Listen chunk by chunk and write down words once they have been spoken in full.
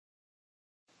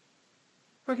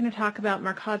We're going to talk about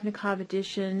Markovnikov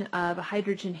addition of a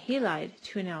hydrogen halide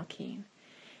to an alkene.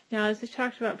 Now, as we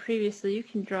talked about previously, you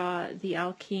can draw the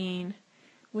alkene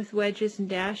with wedges and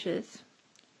dashes,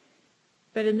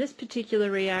 but in this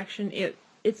particular reaction,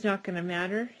 it's not going to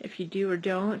matter if you do or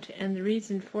don't, and the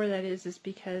reason for that is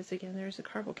because, again, there's a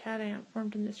carbocation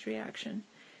formed in this reaction.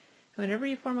 Whenever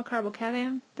you form a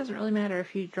carbocation, it doesn't really matter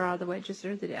if you draw the wedges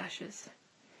or the dashes.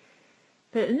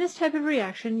 But in this type of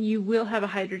reaction, you will have a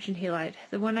hydrogen halide.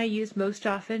 The one I use most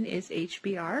often is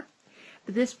HBr,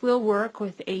 but this will work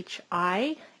with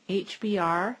HI,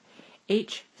 HBr,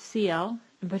 HCl,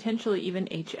 and potentially even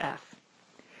HF.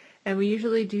 And we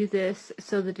usually do this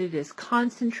so that it is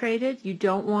concentrated. You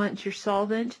don't want your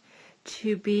solvent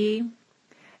to be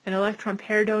an electron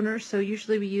pair donor, so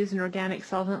usually we use an organic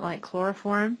solvent like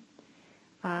chloroform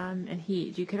and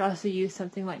heat. You could also use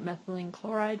something like methylene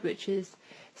chloride, which is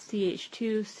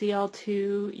CH2,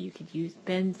 Cl2. You could use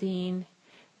benzene,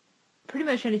 pretty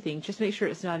much anything. Just make sure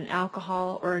it's not an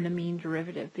alcohol or an amine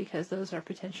derivative, because those are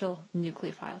potential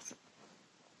nucleophiles.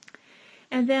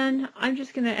 And then I'm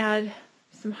just going to add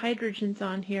some hydrogens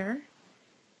on here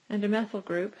and a methyl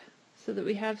group so that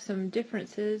we have some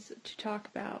differences to talk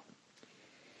about.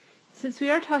 Since we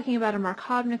are talking about a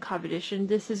Markovnikov addition,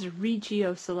 this is a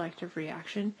regioselective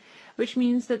reaction, which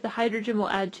means that the hydrogen will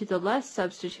add to the less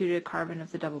substituted carbon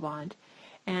of the double bond,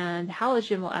 and the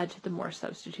halogen will add to the more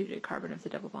substituted carbon of the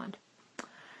double bond.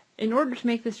 In order to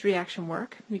make this reaction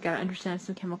work, we've got to understand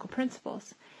some chemical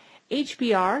principles.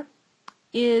 HBr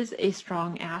is a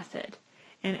strong acid,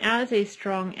 and as a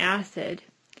strong acid,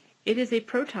 it is a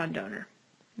proton donor.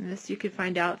 And this you can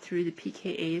find out through the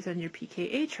pKa's on your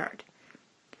pKa chart.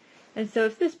 And so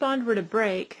if this bond were to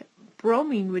break,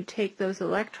 bromine would take those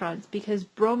electrons, because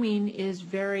bromine is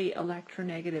very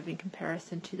electronegative in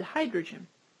comparison to the hydrogen.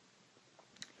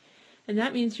 And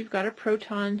that means you've got a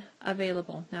proton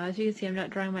available. Now, as you can see, I'm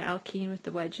not drawing my alkene with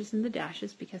the wedges and the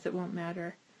dashes because it won't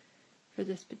matter for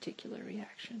this particular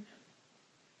reaction.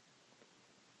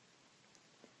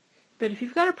 But if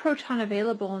you've got a proton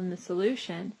available in the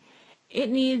solution, it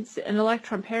needs an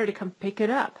electron pair to come pick it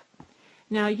up.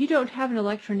 Now, you don't have an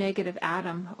electronegative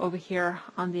atom over here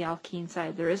on the alkene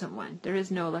side. There isn't one. There is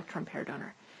no electron pair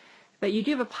donor. But you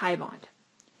do have a pi bond.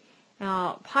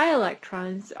 Now, pi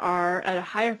electrons are at a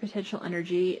higher potential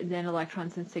energy than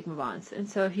electrons in sigma bonds. And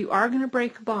so if you are going to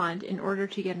break a bond in order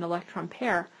to get an electron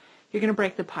pair, you're going to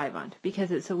break the pi bond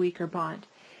because it's a weaker bond.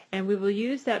 And we will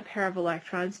use that pair of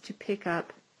electrons to pick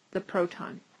up the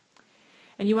proton.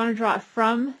 And you want to draw it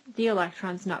from the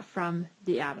electrons, not from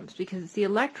the atoms, because it's the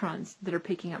electrons that are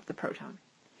picking up the proton.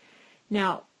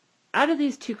 Now, out of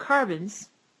these two carbons,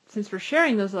 since we're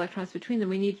sharing those electrons between them,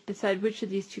 we need to decide which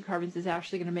of these two carbons is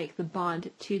actually going to make the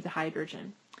bond to the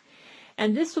hydrogen.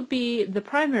 And this will be the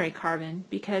primary carbon,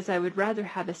 because I would rather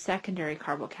have a secondary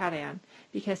carbocation,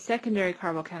 because secondary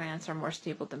carbocations are more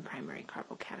stable than primary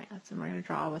carbocations. And we're going to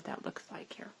draw what that looks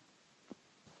like here.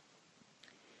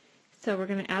 So we're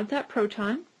going to add that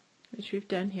proton, which we've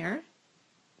done here,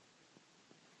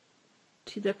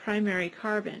 to the primary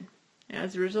carbon.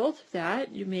 As a result of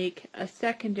that, you make a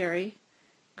secondary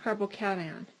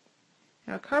carbocation.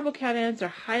 Now, carbocations are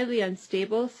highly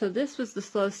unstable, so this was the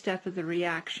slow step of the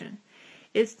reaction.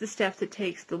 It's the step that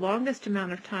takes the longest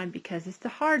amount of time because it's the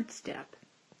hard step.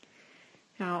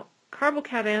 Now,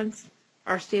 carbocations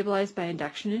are stabilized by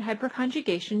induction and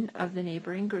hyperconjugation of the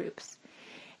neighboring groups.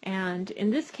 And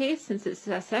in this case, since it's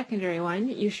a secondary one,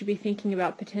 you should be thinking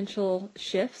about potential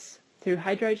shifts through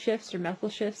hydride shifts or methyl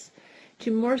shifts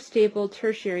to more stable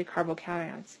tertiary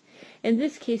carbocations. In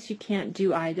this case, you can't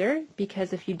do either,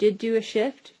 because if you did do a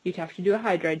shift, you'd have to do a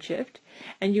hydride shift,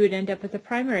 and you would end up with a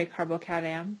primary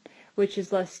carbocation, which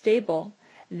is less stable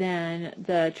than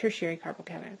the tertiary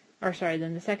carbocation, or sorry,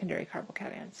 than the secondary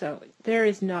carbocation. So there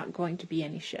is not going to be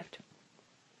any shift.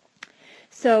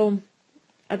 So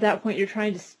at that point, you're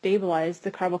trying to stabilize the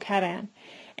carbocation,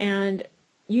 and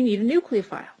you need a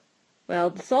nucleophile. Well,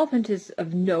 the solvent is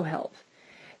of no help,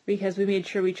 because we made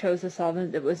sure we chose a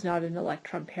solvent that was not an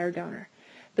electron pair donor.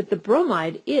 But the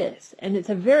bromide is, and it's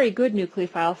a very good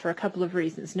nucleophile for a couple of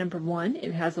reasons. Number one,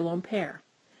 it has a lone pair.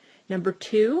 Number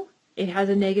two, it has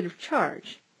a negative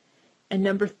charge. And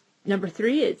number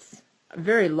three, it's a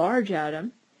very large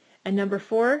atom. And number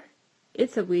four,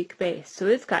 it's a weak base. So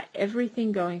it's got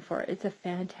everything going for it. It's a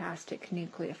fantastic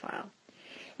nucleophile.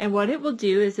 And what it will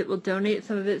do is it will donate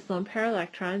some of its lone pair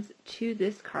electrons to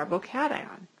this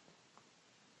carbocation.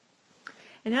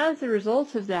 And as a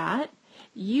result of that,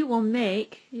 you will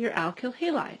make your alkyl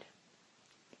halide.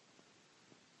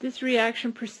 This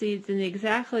reaction proceeds in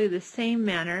exactly the same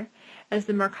manner as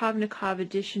the Markovnikov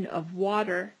addition of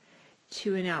water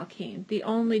to an alkene. The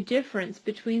only difference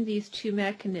between these two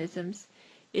mechanisms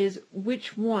is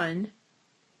which one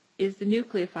is the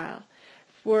nucleophile.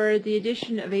 For the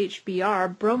addition of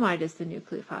HBr, bromide is the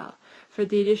nucleophile. For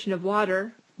the addition of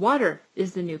water, water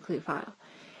is the nucleophile.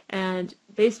 And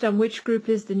based on which group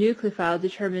is the nucleophile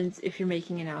determines if you're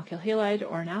making an alkyl halide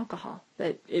or an alcohol.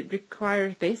 But it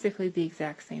requires basically the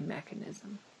exact same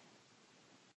mechanism.